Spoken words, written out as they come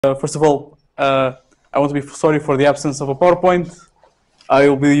First of all, I want to be sorry for the absence of a PowerPoint. I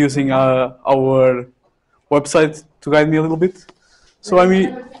will be using our website to guide me a little bit. So I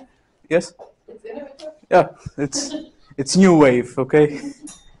mean, yes, yeah, it's new wave, okay.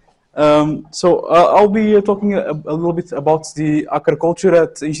 So I'll be talking a little bit about the hacker culture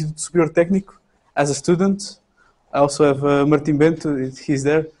at Instituto Superior Técnico as a student. I also have Martin Bento, he's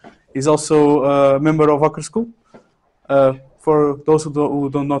there. He's also a member of Hacker School. For those who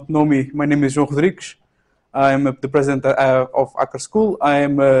do not know me, my name is João Rodrigues. I am the president of Hacker School. I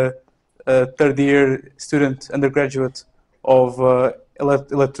am a third-year student, undergraduate of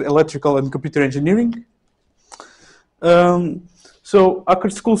electrical and computer engineering. So Hacker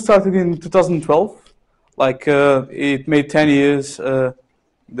School started in 2012. Like it made 10 years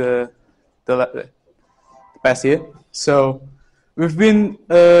the past year. So we've been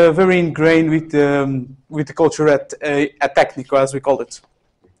very ingrained with the culture at Técnico, as we call it.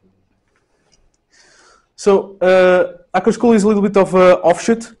 So Hacker School is a little bit of an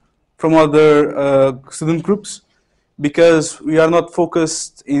offshoot from other student groups because we are not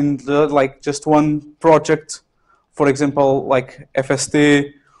focused in like just one project. For example, like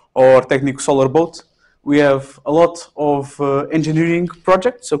FST or Técnico Solar Boat. We have a lot of engineering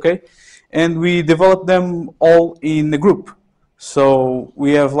projects, okay, and we develop them all in a group. So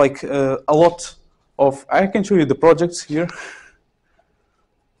we have like a lot of, I can show you the projects here.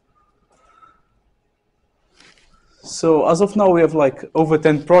 So as of now, we have like over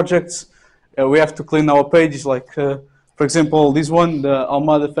 10 projects. We have to clean our pages. Like, for example, this one, the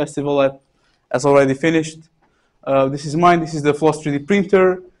Almada Festival has already finished. This is mine. This is the Floss 3D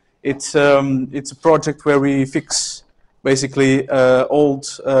printer. It's a project where we fix basically old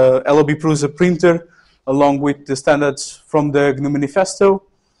LOB Prusa printer along with the standards from the GNU Manifesto.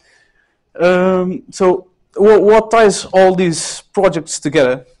 So what ties all these projects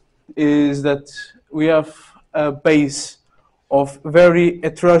together is that we have a base of very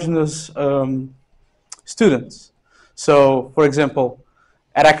heterogeneous students. So, for example,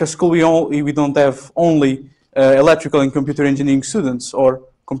 at Hacker School we don't have only electrical and computer engineering students or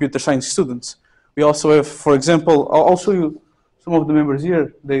computer science students. We also have, for example, I'll show you some of the members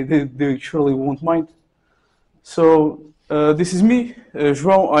here. They surely won't mind. So this is me,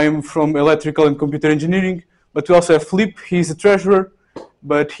 João. I am from electrical and computer engineering. But we also have Felipe. He's the treasurer,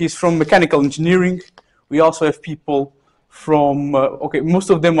 but he's from mechanical engineering. We also have people from, okay, most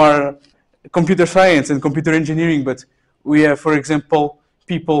of them are computer science and computer engineering, but we have, for example,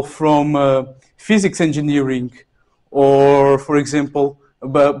 people from physics engineering, or, for example,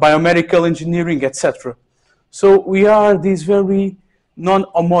 biomedical engineering, etc. So we are this very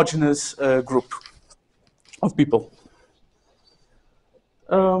non-homogeneous group of people.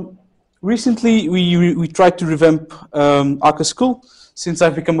 Recently, we tried to revamp Hacker School. Since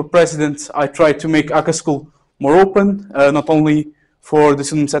I've become a president, I tried to make Hacker School more open, not only for the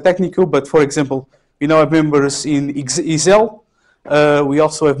students at Técnico, but for example, we now have members in ISL. We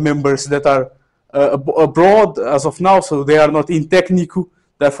also have members that are abroad as of now, so they are not in Técnico,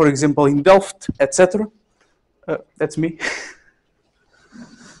 they're for example in Delft, etc. That's me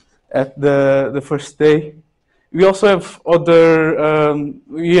at the first day. We also have other,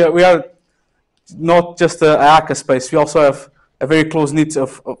 we are not just a hacker space, we also have a very close-knit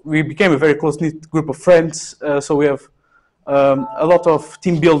we became a very close-knit group of friends, so we have a lot of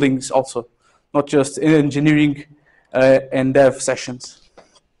team buildings also, not just in engineering and dev sessions.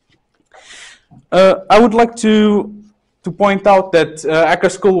 I would like to point out that Hacker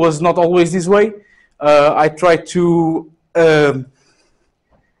School was not always this way. I tried to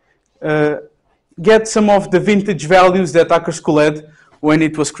get some of the vintage values that Hacker School had when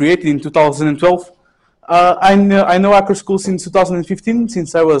it was created in 2012. I know Hacker School since 2015,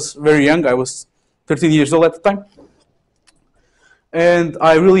 since I was very young. I was 13 years old at the time. And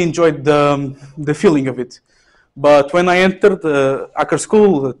I really enjoyed the feeling of it. But when I entered Hacker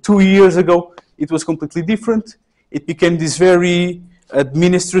School 2 years ago, it was completely different. It became this very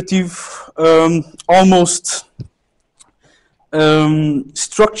administrative, almost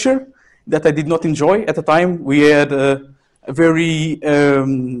structure that I did not enjoy at the time. We had a very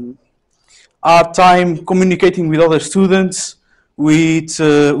hard time communicating with other students, with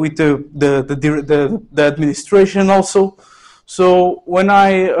the administration also. So when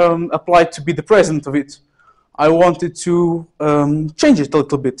I applied to be the president of it, I wanted to change it a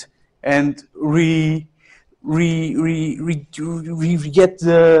little bit and get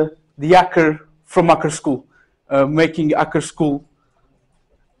the hacker from Hacker School, making Hacker School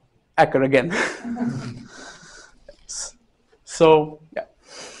hacker again. So, yeah.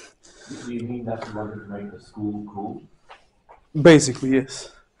 Do you mean that you wanted to make the school cool? Basically,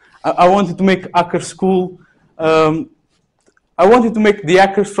 yes. I wanted to make hacker school. I wanted to make the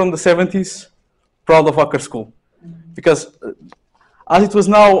hackers from the 70s proud of hacker school, because as it was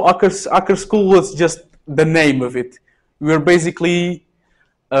now, hacker school was just the name of it. We were basically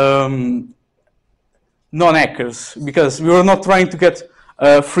non-hackers, because we were not trying to get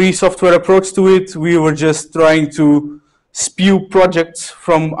a free software approach to it. We were just trying to spew projects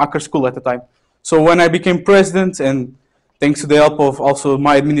from hacker school at the time. So when I became president, and thanks to the help of also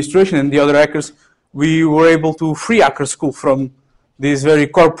my administration and the other hackers, we were able to free hacker school from this very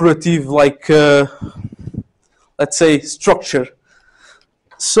corporative, like, let's say, structure.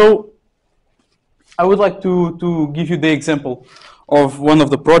 So I would like to give you the example of one of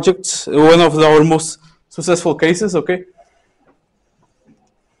the projects, one of our most successful cases, okay?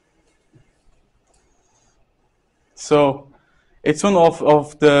 So it's one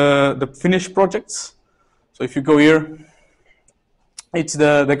of the finished projects. So if you go here, it's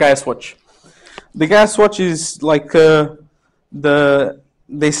the HSWatch. The HSWatch is like the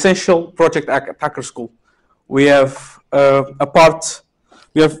essential project at Hacker School. We have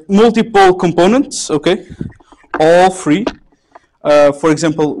we have multiple components, okay, all free. For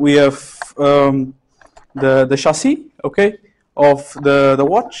example, we have the chassis, okay, of the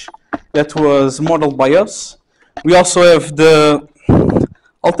watch that was modeled by us. We also have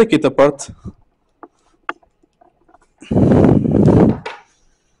I'll take it apart.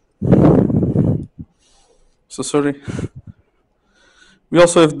 So sorry. We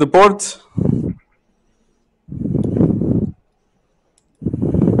also have the board.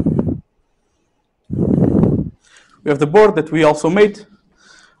 We have the board that we also made.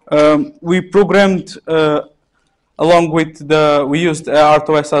 We programmed along with we used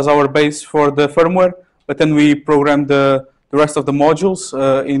RTOS as our base for the firmware, but then we programmed the rest of the modules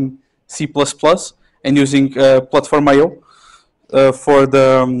in C++ and using Platform.io for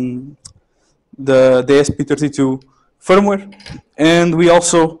the ESP32 firmware. And we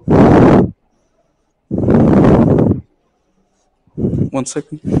also, one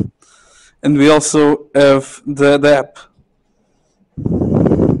second, and we also have the app.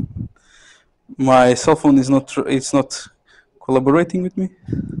 My cell phone is it's not collaborating with me.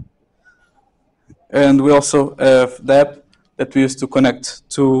 And we also have the app that we use to connect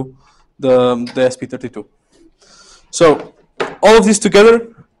to the ESP32. So all of this together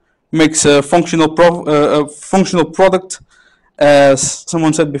makes a functional product, as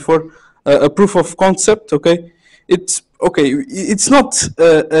someone said before, a proof of concept. Okay, it's not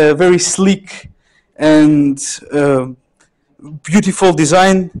a very sleek and beautiful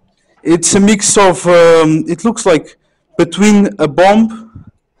design. It's a mix of it looks like between a bomb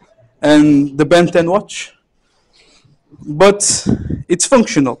and the Ben 10 watch, but it's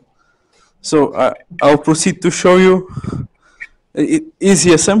functional. So I'll proceed to show you.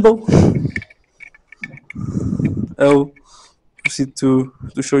 Easy assemble. I'll proceed to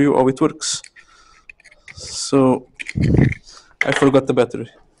show you how it works. So I forgot the battery.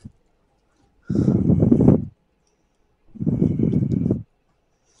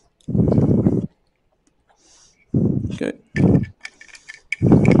 Okay.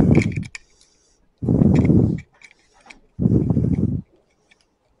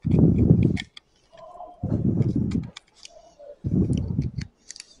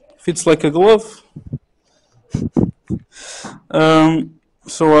 Fits like a glove.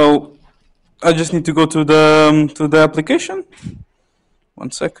 So I just need to go to the application.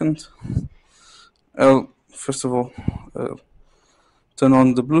 1 second. I'll first of all turn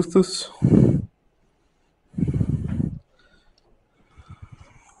on the Bluetooth.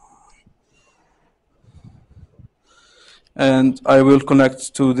 And I will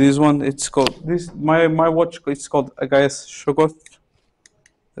connect to this one. It's called my watch. It's called HSWatch.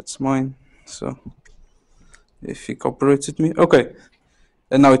 That's mine. So if he cooperates with me, okay.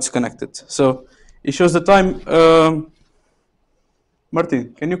 And now it's connected. So it shows the time.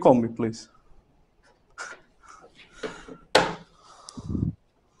 Martin, can you call me, please?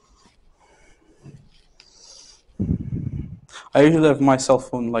 I usually have my cell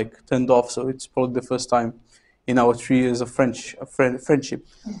phone like turned off, so it's probably the first time in our 3 years of friendship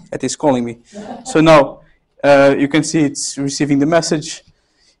that is calling me. So now you can see it's receiving the message.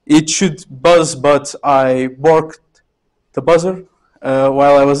 It should buzz, but I borked the buzzer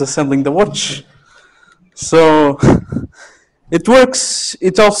while I was assembling the watch. So it works.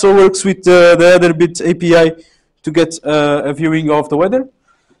 It also works with the OtherBit API to get a viewing of the weather.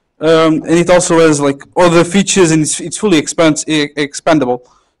 And it also has like other features, and it's fully expandable.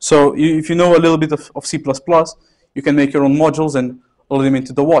 So if you know a little bit of C++, you can make your own modules and load them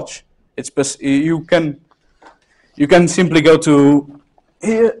into the watch. You can simply go to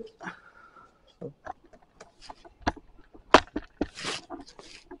here.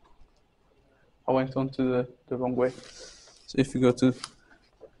 I went on to the wrong way. So if you go to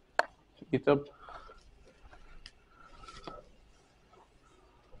GitHub.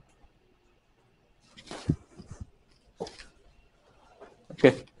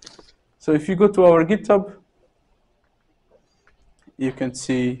 Okay, so if you go to our GitHub, you can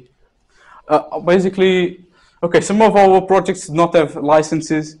see basically, okay, some of our projects do not have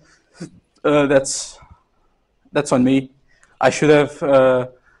licenses. That's on me. I should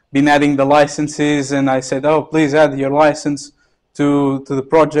have been adding the licenses, and I said, oh, please add your license to the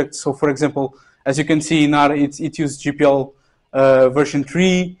project. So for example, as you can see now, it uses GPL version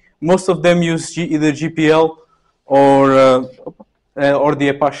 3. Most of them use either GPL or the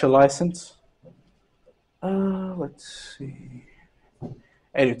Apache license. Let's see.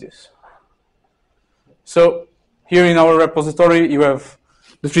 Edit this. So here in our repository, you have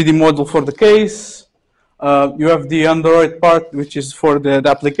the 3D model for the case. You have the Android part, which is for the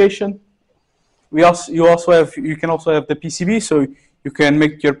application. You can also have the PCB, so you can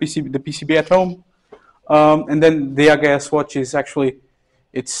make your the PCB at home. And then the HSWatch is actually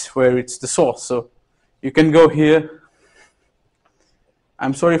it's the source. So you can go here.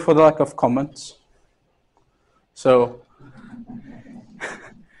 I'm sorry for the lack of comments. So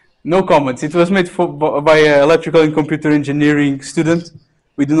no comments. It was made by an electrical and computer engineering student.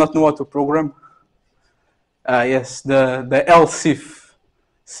 We do not know how to program. Yes, the LSIF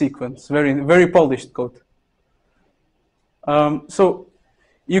sequence, very polished code. So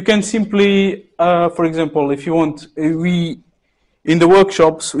you can simply, for example, if you want, in the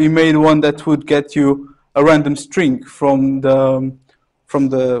workshops we made one that would get you a random string from a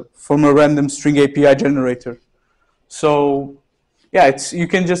random string API generator. So yeah, you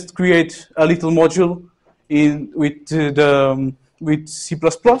can just create a little module with C++,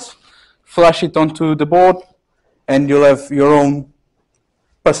 flash it onto the board, and you'll have your own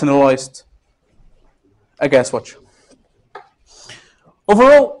personalized HSWatch.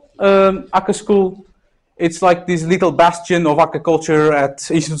 Overall, Akka School, it's like this little bastion of Akka culture at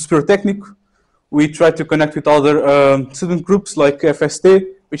Instituto Superior Técnico. We try to connect with other student groups like FST,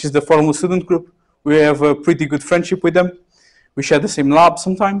 which is the formal student group. We have a pretty good friendship with them. We share the same lab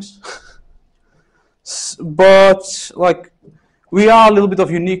sometimes. But like, we are a little bit of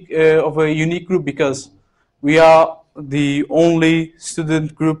a unique group because we are the only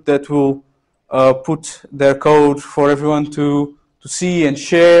student group that will put their code for everyone to see and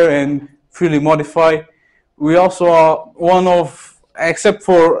share and freely modify. We also are one of, except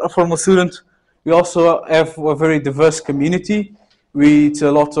for a formal student, we also have a very diverse community with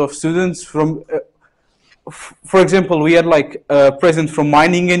a lot of students from, for example, we had like a president from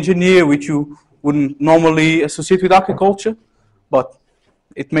mining engineer, which you wouldn't normally associate with agriculture, but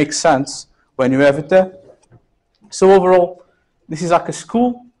it makes sense when you have it there. So overall, this is Akka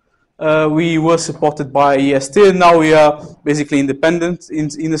School. We were supported by IST. Now we are basically independent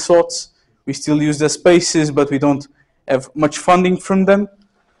in a sorts. We still use their spaces, but we don't have much funding from them.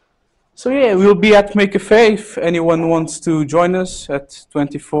 So yeah, we'll be at Maker Fair if anyone wants to join us at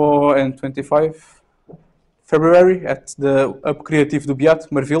 24 and 25 February at the Up Creative do Beato,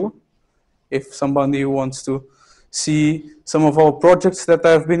 Marvila. If somebody wants to see some of our projects that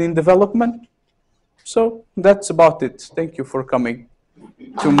have been in development. So that's about it. Thank you for coming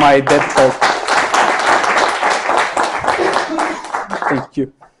to my dev talk. Thank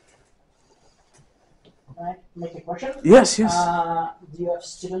you. Can I make a question? Yes, yes. Do you have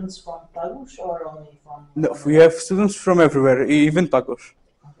students from Tagus or only from? No, we have students from everywhere, even Tagus.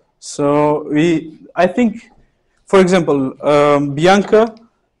 So I think, for example, Bianca,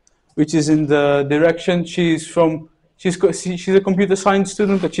 which is in the direction, she's a computer science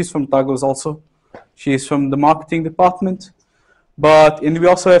student, but she's from Tagus also. She's from the marketing department. And we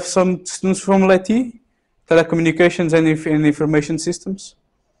also have some students from LETI, telecommunications and information systems.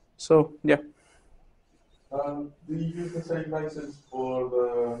 So yeah. Do you use the same license for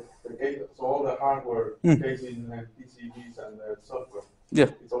the case, so all the hardware, casing and PCBs and the software? Yeah.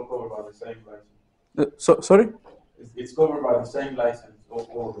 It's all covered by the same license. Sorry? It's covered by the same license,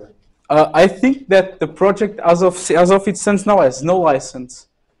 all of them. I think that the project, as of it stands now, has no license,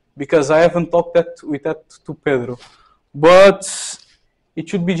 because I haven't talked with that to Pedro. But it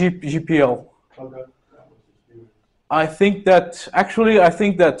should be GPL. Okay. I think that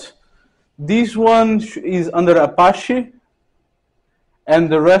this one is under Apache, and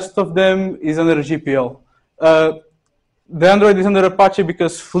the rest of them is under GPL. The Android is under Apache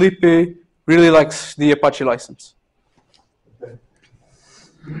because Felipe really likes the Apache license. Okay.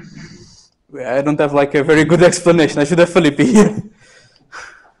 I don't have like a very good explanation. I should have Felipe here.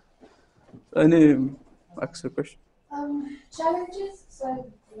 Any extra question? Challenges.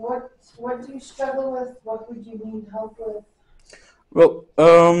 So, what do you struggle with? What would you need help with? Well,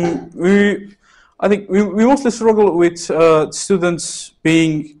 I think we mostly struggle with students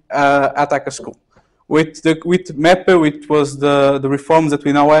being at ACA school. With MEPE, which was the reforms that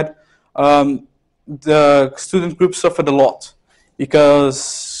we now had, the student group suffered a lot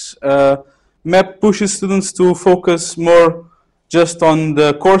because MEP pushes students to focus more just on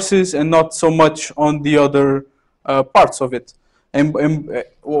the courses and not so much on the other parts of it. And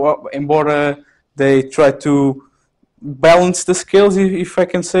they try to balance the scales, if I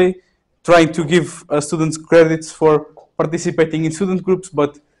can say, trying to give students credits for participating in student groups,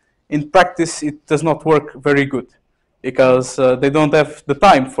 but in practice it does not work very good because they don't have the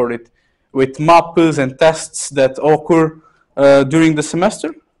time for it, with maps and tests that occur during the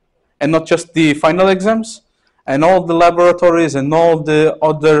semester and not just the final exams, and all the laboratories and all the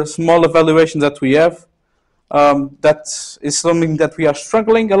other small evaluations that we have. That is something that we are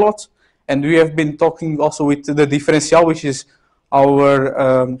struggling a lot, and we have been talking also with the Differential, which is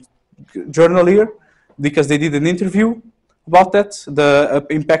our journal here, because they did an interview about that, the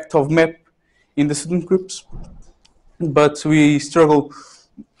impact of MEP in the student groups. But we struggle.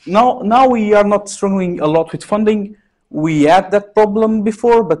 Now we are not struggling a lot with funding. We had that problem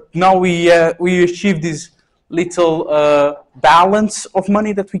before, but now we achieve this little balance of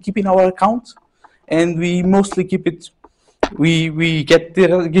money that we keep in our account, and we mostly keep it. We get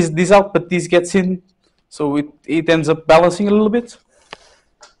this out, but this gets in, so it ends up balancing a little bit.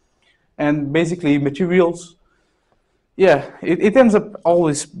 And basically materials, yeah, it ends up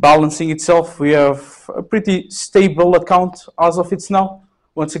always balancing itself. We have a pretty stable account as of it's now.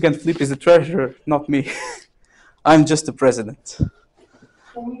 Once again, Flip is the treasurer, not me. I'm just the president.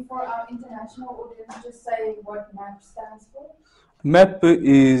 Can you, for our international audience, just say what MAP stands for? MAP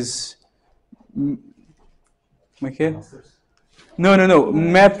is... Okay. No.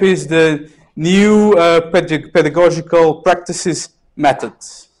 MAP is the new pedagogical practices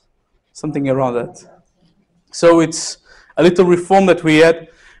methods. Something around that. So it's a little reform that we had.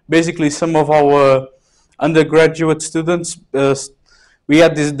 Basically, some of our undergraduate students, we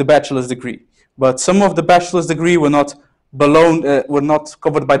had the bachelor's degree, but some of the bachelor's degree were not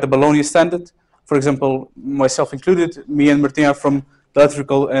covered by the Bologna standard. For example, myself included, me and Martin are from the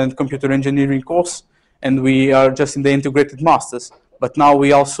electrical and computer engineering course, and we are just in the integrated masters. But now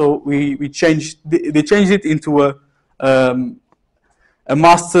we also they changed it into a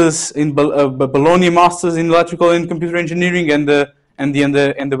master's in Bologna masters in electrical and computer engineering, and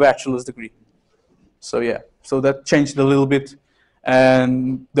the bachelor's degree. So yeah, so that changed a little bit,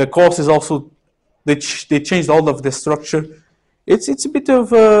 and the courses also they changed all of the structure. It's a bit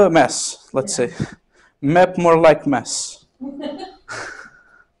of a mess, let's say. MAP more like mess.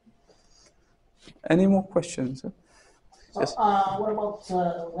 Any more questions? So, Yes. what about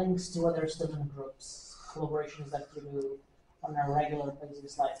links to other student groups, collaborations that you do on a regular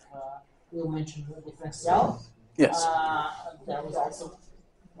basis, like you mentioned the Differential? Yes. There was also,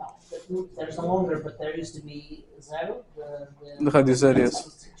 there's no longer, but there used to be Zero, The Radio Zero,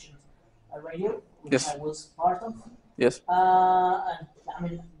 yes. Radio, which Yes. I was part of. Yes. And I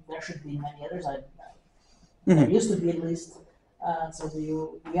mean, there should be many others. There used to be at least. So do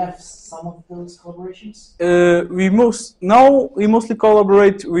you have some of those collaborations? We mostly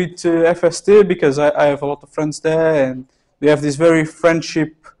collaborate with FST because I have a lot of friends there, and we have this very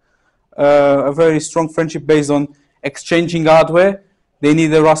a very strong friendship based on exchanging hardware. They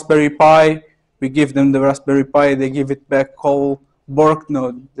need a Raspberry Pi, we give them the Raspberry Pi, they give it back all borked.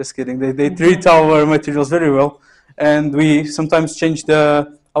 No, just kidding. They treat our materials very well, and we sometimes change our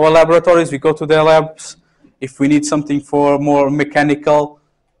laboratories. We go to their labs if we need something for more mechanical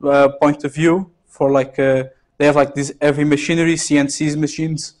point of view. For like they have like this heavy machinery, CNC's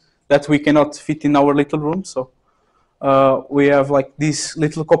machines that we cannot fit in our little room. So we have like this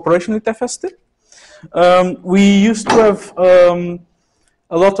little cooperation with FST. We used to have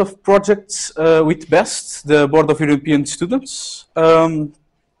a lot of projects with BEST, the Board of European Students.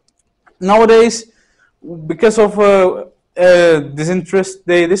 Nowadays, because of this interest,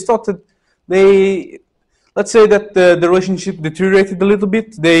 they started, let's say that the relationship deteriorated a little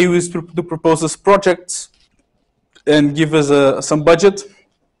bit. They used to propose us projects and give us some budget,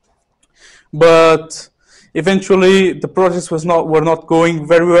 but eventually the projects were not going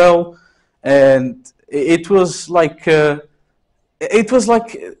very well, and it was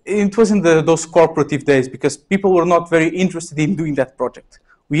in those cooperative days because people were not very interested in doing that project.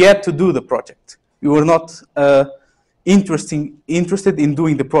 We had to do the project. We were not interested in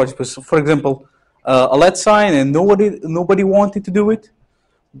doing the project. For example, a LED sign, and nobody wanted to do it.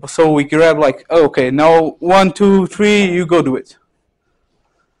 So we grab like, okay, now 1, 2, 3, you go do it.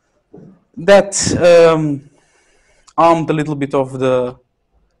 That armed a little bit of the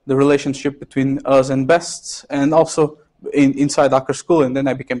relationship between us and Best, and also inside Hacker School, and then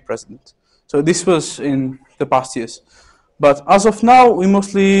I became president. So this was in the past years. But as of now, we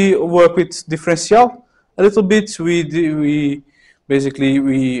mostly work with Differential a little bit. We basically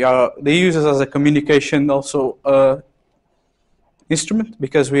they use us as a communication also instrument,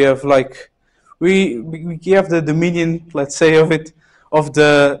 because we have like we have the dominion, let's say, of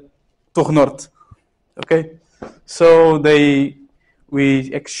the Torre Norte. Okay, so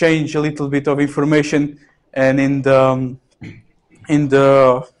we exchange a little bit of information, and in the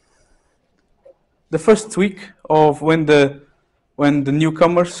first week of when the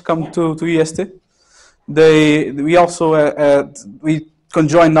newcomers come to IST, we also we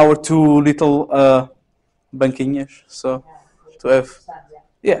conjoin our two little banquinhas, so to have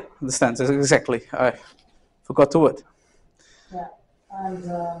the stands, exactly. I forgot the word. Yeah, and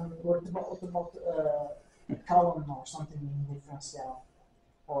what about a column or something in Differential,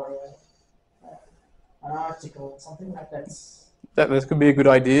 or an article, something like that? That could be a good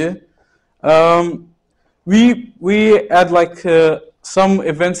idea. We had like some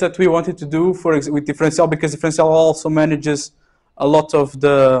events that we wanted to do with Differential, because Differential also manages a lot of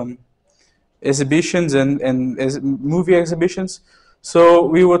the exhibitions and movie exhibitions. So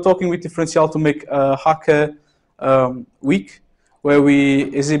we were talking with Differential to make a hacker week where we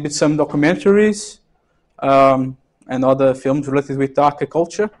exhibit some documentaries and other films related with hacker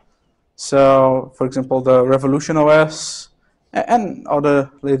culture. So, for example, the Revolution OS and other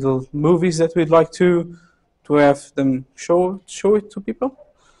little movies that we'd like to have them show it to people.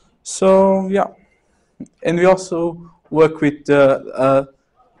 So yeah, and we also work with the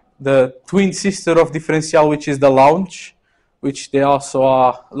twin sister of Differential, which is the Lounge, which they also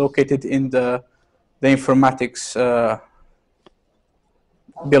are located in the informatics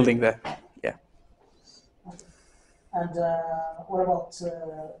building there. Yeah. And what about?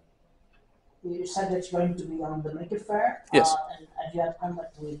 You said that you're going to be on the Maker Fair. Yes. And have you had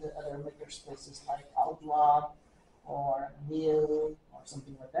contact with other maker spaces like Outlab or Mill or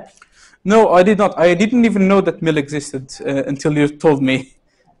something like that? No, I did not. I didn't even know that Mill existed until you told me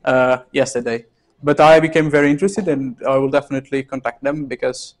yesterday. But I became very interested, and I will definitely contact them,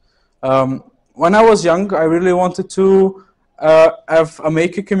 because when I was young, I really wanted to have a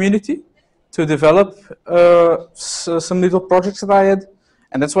maker community to develop some little projects that I had.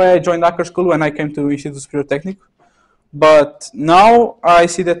 And that's why I joined Hacker School when I came to Instituto Superior Técnico. But now I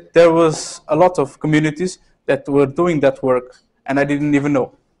see that there was a lot of communities that were doing that work, and I didn't even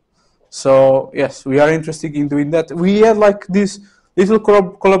know. So yes, we are interested in doing that. We had like this little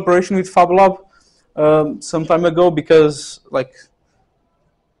collaboration with FabLab some time ago, because like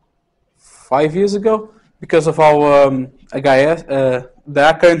 5 years ago, because of our the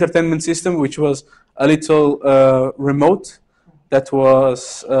Hacker Entertainment System, which was a little remote that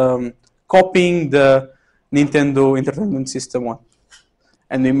was copying the Nintendo Entertainment System one.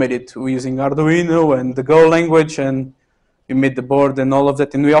 And we made it using Arduino and the Go language, and we made the board and all of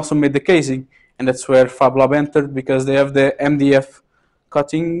that. And we also made the casing, and that's where FabLab entered, because they have the MDF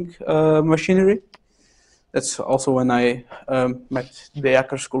cutting machinery. That's also when I met the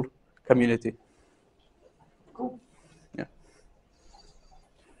Hacker School community. Cool. Yeah.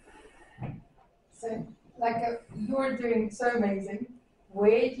 So, like you're doing so amazing.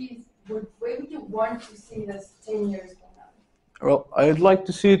 Where would you want to see this 10 years from now? Well, I'd like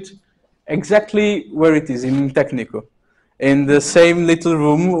to see it exactly where it is, in Técnico, in the same little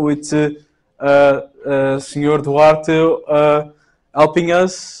room with Senor Duarte helping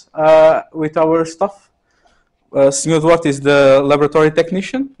us with our stuff. Senor Duarte is the laboratory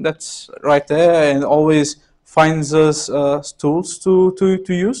technician that's right there and always finds us tools to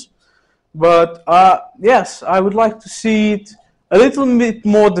use. But yes, I would like to see it a little bit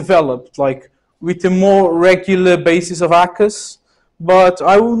more developed, like with a more regular basis of hackers. But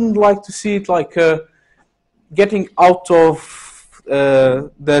I wouldn't like to see it like getting out of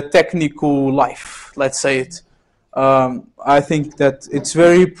the technical life, let's say it. I think that it's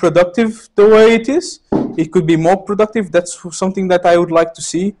very productive the way it is. It could be more productive. That's something that I would like to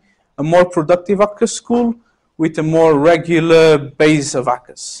see. A more productive hacker school with a more regular base of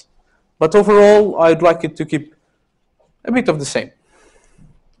hackers. But overall, I'd like it to keep a bit of the same.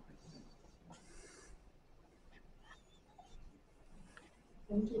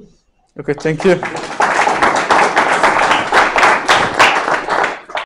 Thank you. Okay, thank you.